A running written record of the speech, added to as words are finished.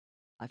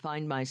I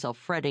find myself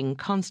fretting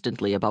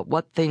constantly about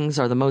what things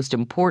are the most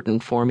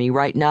important for me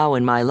right now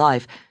in my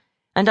life,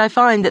 and I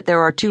find that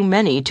there are too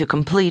many to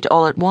complete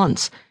all at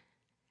once.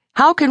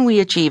 How can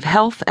we achieve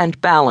health and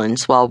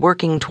balance while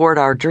working toward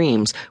our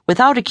dreams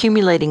without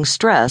accumulating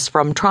stress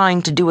from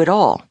trying to do it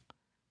all?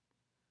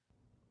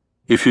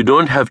 If you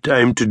don't have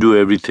time to do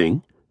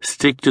everything,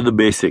 stick to the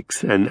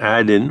basics and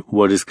add in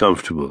what is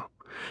comfortable.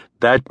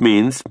 That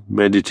means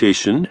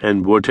meditation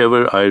and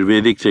whatever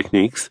Ayurvedic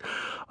techniques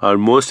are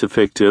most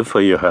effective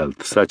for your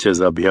health, such as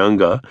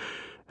Abhyanga,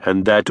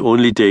 and that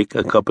only take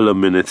a couple of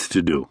minutes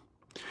to do.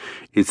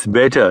 It's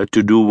better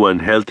to do one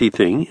healthy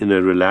thing in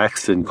a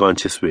relaxed and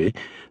conscious way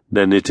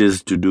than it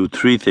is to do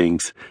 3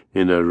 things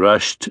in a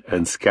rushed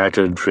and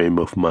scattered frame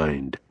of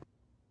mind.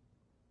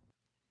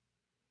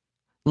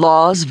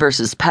 Laws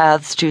versus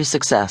paths to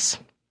success.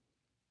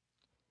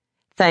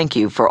 Thank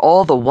you for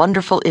all the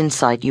wonderful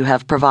insight you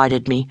have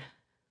provided me.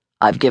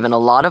 I've given a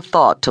lot of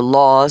thought to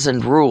laws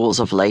and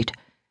rules of late.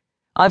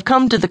 I've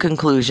come to the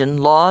conclusion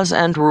laws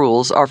and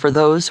rules are for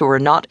those who are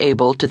not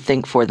able to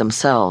think for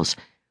themselves.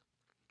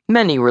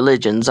 Many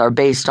religions are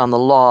based on the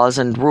laws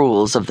and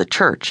rules of the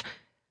church.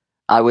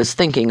 I was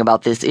thinking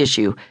about this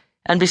issue,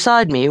 and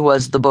beside me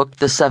was the book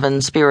The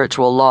 7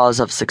 Spiritual Laws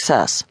of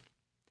Success.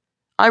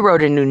 I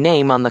wrote a new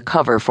name on the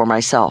cover for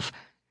myself,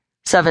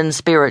 7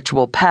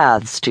 Spiritual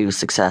Paths to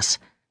Success.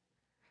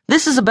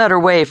 This is a better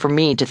way for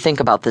me to think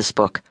about this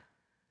book.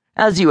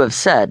 As you have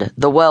said,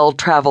 the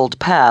well-traveled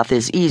path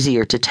is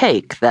easier to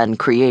take than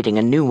creating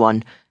a new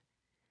one.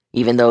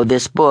 Even though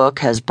this book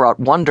has brought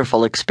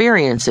wonderful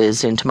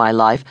experiences into my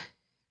life,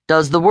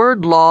 does the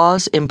word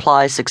laws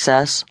imply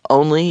success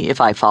only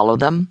if I follow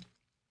them?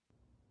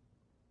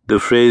 The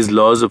phrase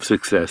laws of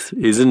success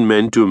isn't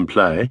meant to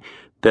imply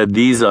that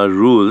these are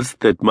rules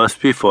that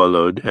must be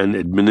followed and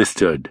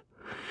administered.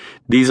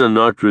 These are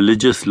not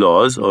religious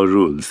laws or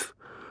rules.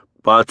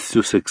 Paths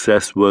to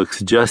success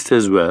works just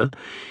as well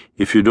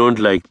if you don't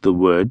like the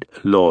word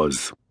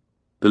laws.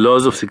 The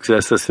laws of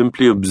success are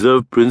simply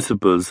observed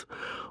principles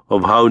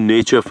of how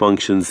nature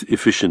functions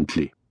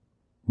efficiently.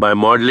 By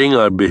modeling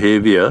our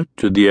behavior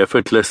to the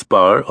effortless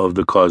power of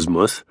the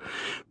cosmos,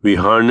 we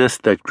harness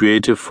that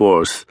creative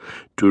force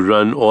to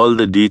run all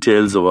the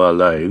details of our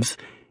lives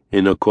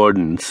in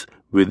accordance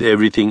with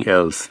everything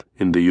else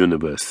in the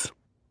universe.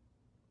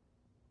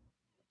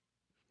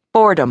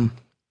 Boredom.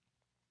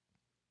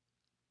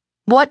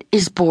 What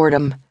is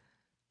boredom?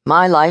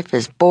 My life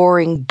is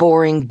boring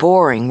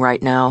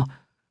right now.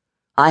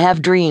 I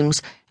have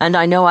dreams, and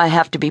I know I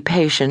have to be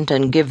patient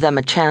and give them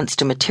a chance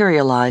to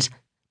materialize.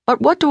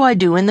 But what do I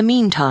do in the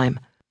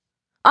meantime?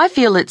 I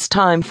feel it's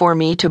time for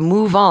me to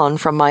move on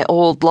from my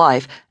old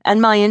life,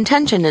 and my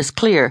intention is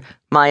clear.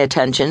 My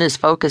attention is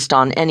focused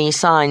on any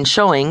sign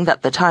showing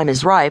that the time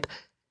is ripe.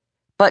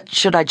 But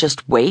should I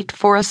just wait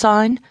for a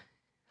sign?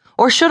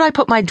 Or should I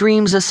put my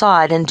dreams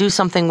aside and do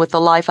something with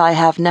the life I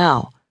have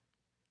now?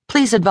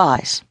 Please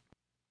advise.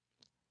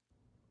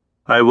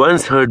 I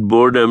once heard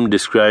boredom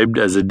described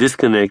as a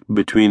disconnect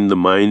between the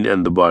mind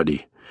and the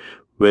body,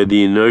 where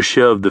the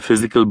inertia of the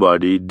physical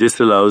body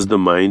disallows the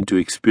mind to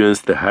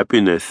experience the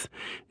happiness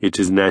it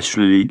is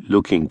naturally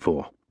looking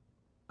for.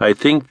 I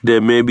think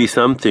there may be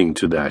something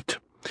to that.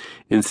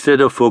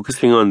 Instead of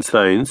focusing on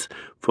signs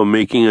for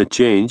making a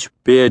change,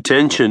 pay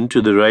attention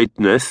to the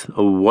rightness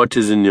of what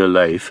is in your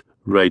life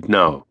right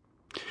now.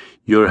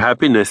 Your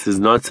happiness is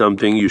not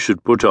something you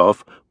should put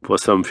off for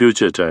some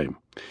future time.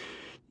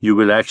 You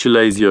will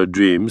actualize your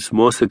dreams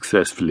more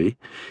successfully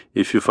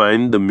if you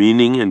find the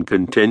meaning and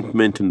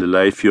contentment in the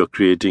life you're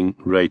creating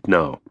right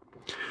now.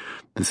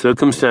 The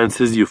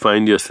circumstances you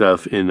find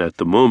yourself in at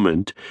the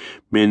moment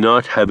may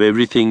not have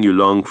everything you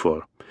long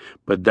for,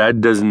 but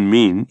that doesn't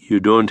mean you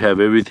don't have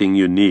everything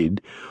you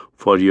need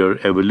for your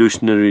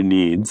evolutionary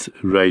needs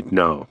right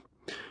now.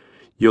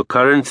 Your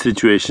current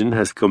situation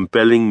has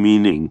compelling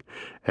meaning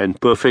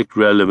and perfect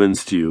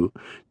relevance to you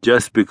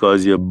just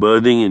because you're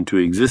birthing into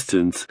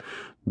existence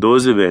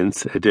those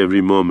events at every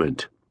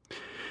moment.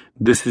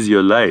 This is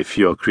your life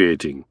you're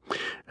creating,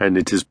 and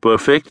it is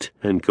perfect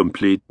and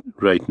complete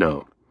right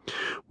now.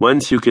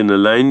 Once you can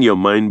align your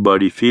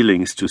mind-body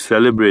feelings to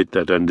celebrate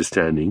that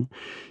understanding,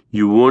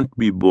 you won't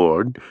be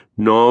bored,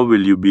 nor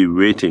will you be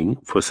waiting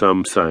for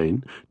some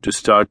sign to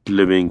start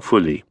living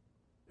fully.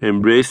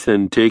 Embrace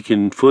and take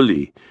in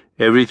fully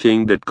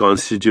everything that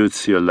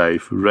constitutes your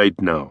life right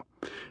now,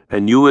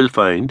 and you will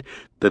find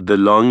that the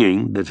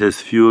longing that has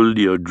fueled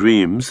your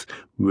dreams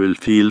will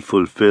feel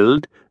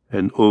fulfilled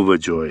and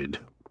overjoyed.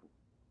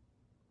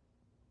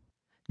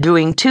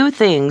 Doing 2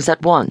 things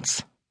at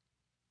once.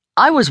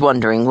 I was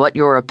wondering what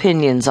your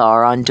opinions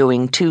are on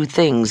doing 2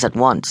 things at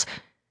once.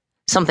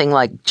 Something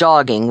like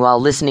jogging while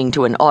listening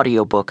to an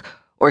audiobook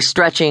or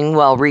stretching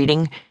while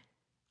reading.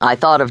 I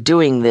thought of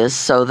doing this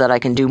so that I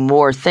can do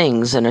more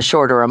things in a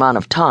shorter amount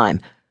of time.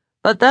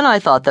 But then I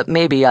thought that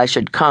maybe I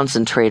should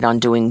concentrate on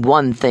doing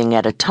 1 thing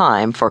at a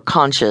time for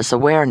conscious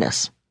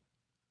awareness.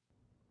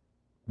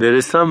 There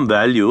is some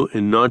value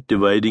in not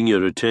dividing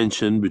your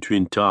attention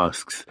between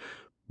tasks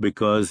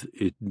because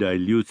it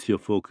dilutes your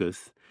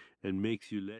focus and makes you less